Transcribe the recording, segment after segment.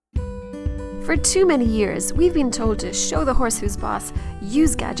For too many years, we've been told to show the horse who's boss,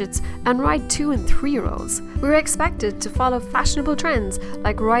 use gadgets, and ride 2- and 3-year-olds. We were expected to follow fashionable trends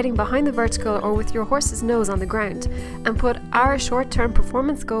like riding behind the vertical or with your horse's nose on the ground, and put our short-term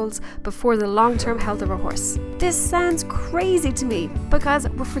performance goals before the long-term health of our horse. This sounds crazy to me because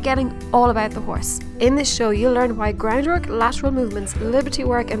we're forgetting all about the horse. In this show, you'll learn why groundwork, lateral movements, liberty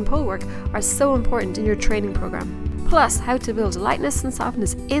work, and pull work are so important in your training program. Plus, how to build lightness and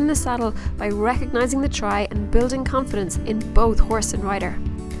softness in the saddle by recognizing the try and building confidence in both horse and rider.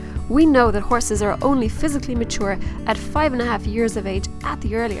 We know that horses are only physically mature at 5.5 years of age at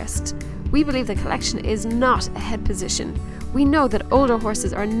the earliest. We believe that collection is not a head position. We know that older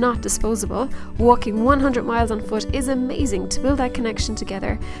horses are not disposable. Walking 100 miles on foot is amazing to build that connection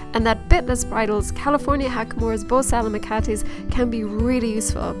together, and that bitless bridles, California Hackamores, Bosal and Macates can be really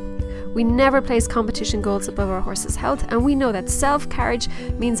useful. We never place competition goals above our horse's health, and we know that self-carriage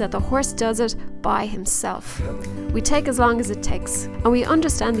means that the horse does it by himself. We take as long as it takes, and we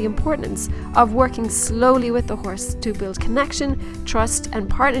understand the importance of working slowly with the horse to build connection, trust, and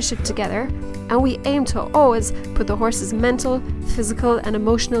partnership together, and we aim to always put the horse's mental, physical, and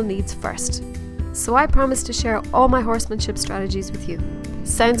emotional needs first. So I promise to share all my horsemanship strategies with you.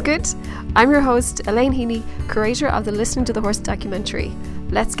 Sounds good? I'm your host, Elaine Heaney, curator of the Listening to the Horse documentary.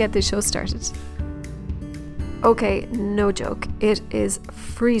 Let's get this show started. Okay, no joke. It is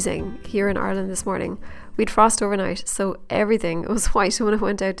freezing here in Ireland this morning. We'd frost overnight, so everything was white when I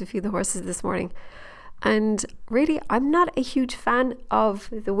went out to feed the horses this morning. And really, I'm not a huge fan of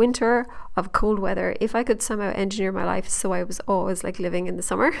the winter, of cold weather. If I could somehow engineer my life so I was always like living in the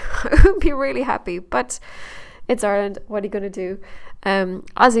summer, I would be really happy. But it's Ireland. What are you going to do?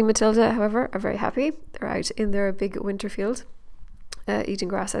 Ozzy and Matilda, however, are very happy. They're out in their big winter field, eating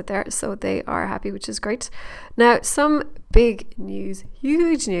grass out there, so they are happy, which is great. Now, some big news,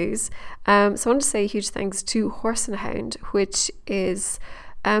 huge news. So I want to say a huge thanks to Horse and Hound, which is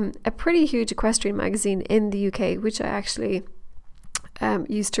a pretty huge equestrian magazine in the UK, which I actually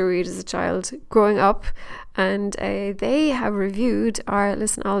used to read as a child growing up, and they have reviewed our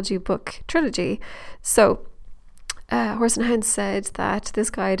Listenology book trilogy. So Horse and Hound said that this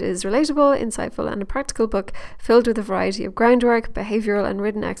guide is relatable, insightful, and a practical book filled with a variety of groundwork, behavioural and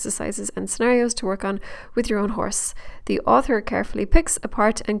ridden exercises and scenarios to work on with your own horse. The author carefully picks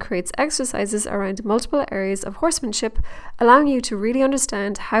apart and creates exercises around multiple areas of horsemanship, allowing you to really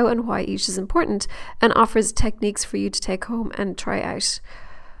understand how and why each is important, and offers techniques for you to take home and try out.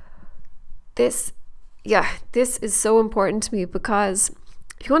 This is so important to me because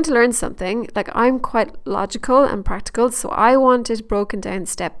if you want to learn something, like I'm quite logical and practical, so I want it broken down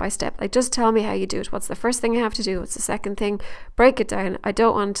step by step. Like, just tell me how you do it. What's the first thing I have to do? What's the second thing? Break it down. I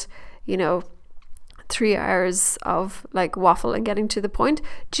don't want, 3 hours of like waffle and getting to the point.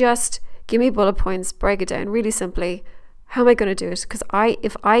 Just give me bullet points, break it down really simply. How am I going to do it? Because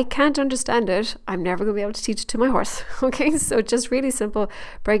if I can't understand it, I'm never going to be able to teach it to my horse. Okay, so just really simple.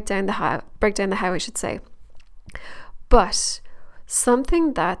 Break down the how, I should say. But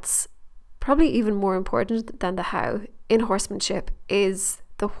something that's probably even more important than the how in horsemanship is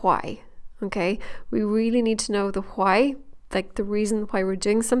the why. Okay, we really need to know the why, like the reason why we're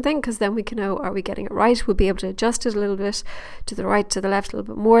doing something, because then we can know, are we getting it right? We'll be able to adjust it a little bit to the right, to the left, a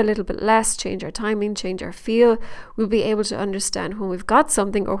little bit more, a little bit less, change our timing, change our feel. We'll be able to understand when we've got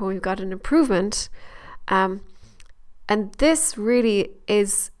something or when we've got an improvement. And this really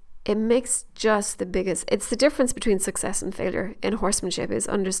is, it makes just the biggest, it's the difference between success and failure in horsemanship, is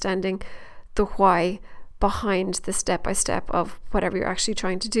understanding the why behind the step-by-step of whatever you're actually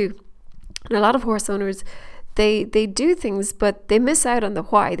trying to do. And a lot of horse owners, they do things, but they miss out on the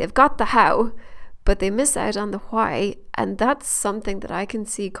why. They've got the how, but they miss out on the why. And that's something that I can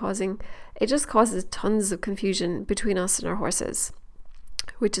see it just causes tons of confusion between us and our horses,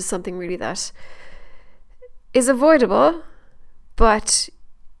 which is something really that is avoidable, but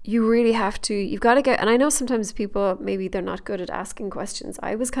you really have to, you've got to get, and I know sometimes people, maybe they're not good at asking questions.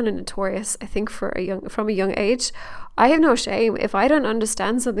 I was kind of notorious, I think, from a young age. I have no shame. If I don't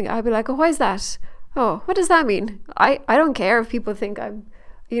understand something, I'd be like, oh, why is that? Oh, what does that mean? I don't care if people think I'm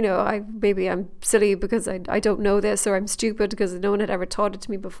silly because I don't know this, or I'm stupid because no one had ever taught it to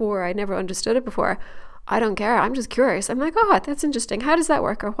me before. I never understood it before. I don't care. I'm just curious. I'm like, oh, that's interesting. How does that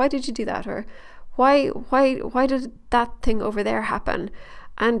work? Or why did you do that? Or why did that thing over there happen?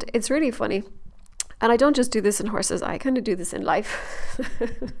 And it's really funny. And I don't just do this in horses, I kind of do this in life.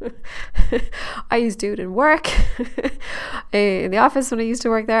 I used to do it in work. In the office when I used to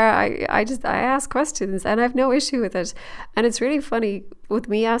work there, I ask questions and I have no issue with it. And it's really funny with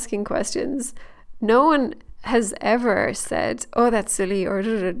me asking questions. No one has ever said, oh, that's silly, or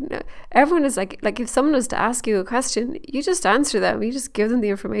everyone is like if someone was to ask you a question, you just answer them, you just give them the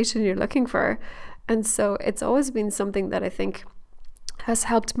information you're looking for. And so it's always been something that I think has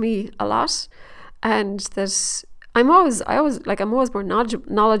helped me a lot, and that I'm always more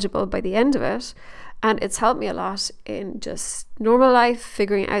knowledgeable by the end of it. And it's helped me a lot in just normal life,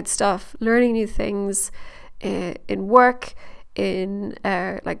 figuring out stuff, learning new things, in work, in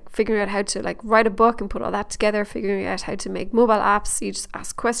figuring out how to write a book and put all that together, figuring out how to make mobile apps. You just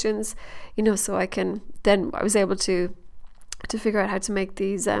ask questions, so I was able to figure out how to make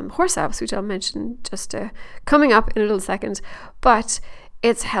these horse apps, which I'll mention just coming up in a little second. But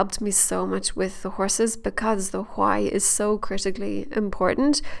it's helped me so much with the horses, because the why is so critically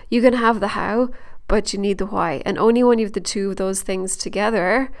important. You can have the how, but you need the why, and only when you have the two of those things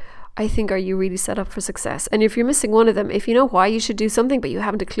together, I think, are you really set up for success. And if you're missing one of them, if you know why you should do something but you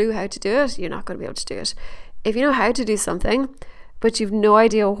haven't a clue how to do it, you're not going to be able to do it. If you know how to do something but you've no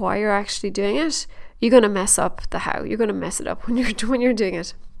idea why you're actually doing it, you're going to mess up the how. You're going to mess it up when you're doing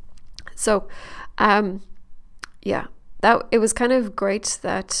it. So that it was kind of great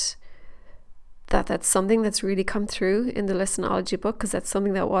that's something that's really come through in the Listenology book, because that's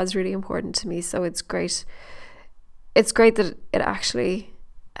something that was really important to me. So it's great that it actually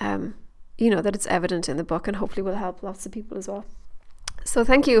that it's evident in the book, and hopefully will help lots of people as well. So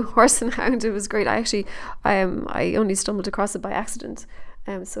thank you, Horse and Hound. It was great. I only stumbled across it by accident,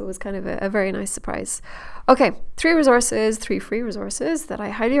 so it was kind of a very nice surprise. Okay, 3 free resources that I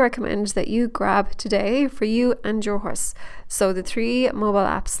highly recommend that you grab today for you and your horse. So the 3 mobile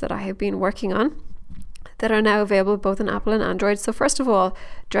apps that I have been working on that are now available both on Apple and Android. So first of all,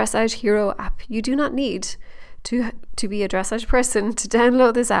 Dressage Hero app. You do not need to be a dressage person to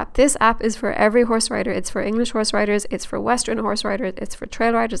download this app. This app is for every horse rider. It's for English horse riders, it's for Western horse riders, it's for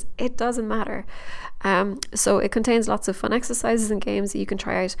trail riders. It doesn't matter. So it contains lots of fun exercises and games that you can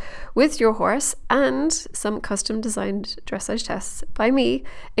try out with your horse, and some custom designed dressage tests by me,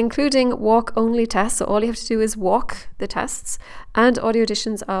 including walk only tests. So all you have to do is walk the tests, and audio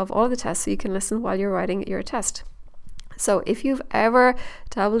editions of all the tests so you can listen while you're riding your test. So if you've ever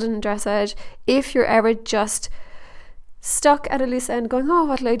dabbled in dressage, if you're ever just stuck at a loose end going, oh,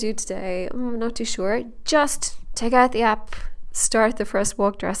 what'll I do today? I'm not too sure. Just take out the app, start the first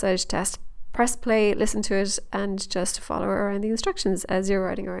walk dressage test, press play, listen to it, and just follow around the instructions as you're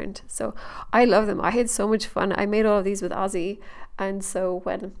riding around. So I love them. I had so much fun. I made all of these with Ozzy. And so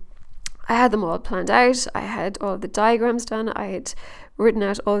when I had them all planned out, I had all of the diagrams done, I had written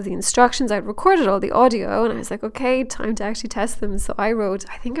out all of the instructions, I'd recorded all the audio, and I was like, okay, time to actually test them. So I wrote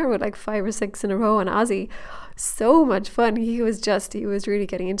like 5 or 6 in a row on Ozzy. So much fun. He was really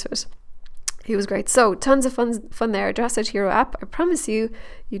getting into it. He was great. So tons of fun there. Dressage Hero app. I promise you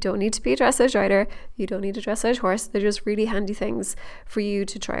don't need to be a dressage rider. You don't need a dressage horse. They're just really handy things for you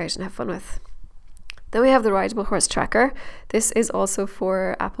to try out and have fun with. Then we have the Rideable Horse Tracker. This is also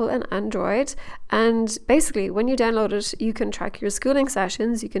for Apple and Android. And basically, when you download it, you can track your schooling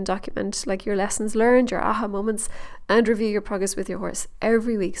sessions. You can document your lessons learned, your aha moments, and review your progress with your horse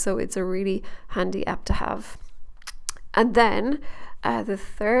every week. So it's a really handy app to have. And then the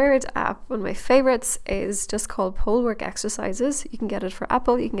third app, one of my favorites, is just called Pole Work Exercises. You can get it for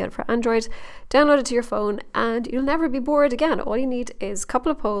Apple, you can get it for Android. Download it to your phone and you'll never be bored again. All you need is a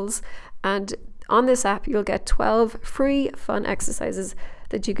couple of poles, and on this app you'll get 12 free fun exercises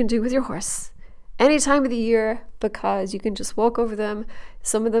that you can do with your horse any time of the year, because you can just walk over them.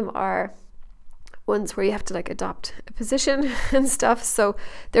 Some of them are ones where you have to adopt a position and stuff, so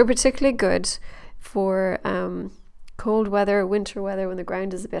they're particularly good for cold weather, winter weather, when the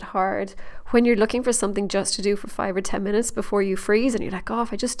ground is a bit hard, when you're looking for something just to do for 5 or 10 minutes before you freeze, and you're like, oh,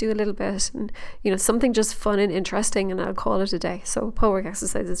 if I just do a little bit, and something just fun and interesting, and I'll call it a day. So pole work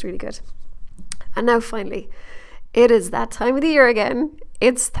exercise is really good. And now finally, it is that time of the year again.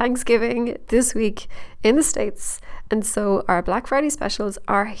 It's Thanksgiving this week in the States, and so our Black Friday specials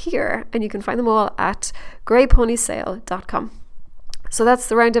are here, and you can find them all at greyponysale.com. So that's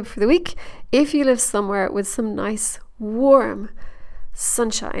the roundup for the week. If you live somewhere with some nice warm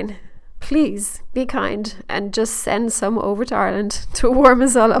sunshine, please be kind and just send some over to Ireland to warm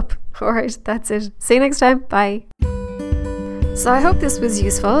us all up. All right, that's it. See you next time. Bye. So I hope this was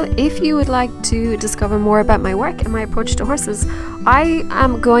useful. If you would like to discover more about my work and my approach to horses, I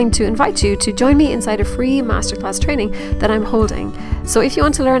am going to invite you to join me inside a free masterclass training that I'm holding. So if you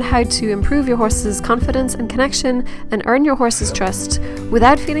want to learn how to improve your horse's confidence and connection and earn your horse's trust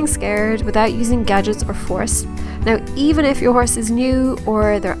without feeling scared, without using gadgets or force, Now, even if your horse is new,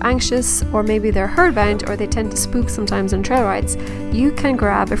 or they're anxious, or maybe they're herdbound, or they tend to spook sometimes on trail rides, you can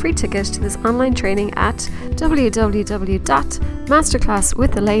grab a free ticket to this online training at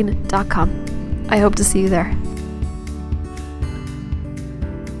www.masterclasswithelaine.com. I hope to see you there.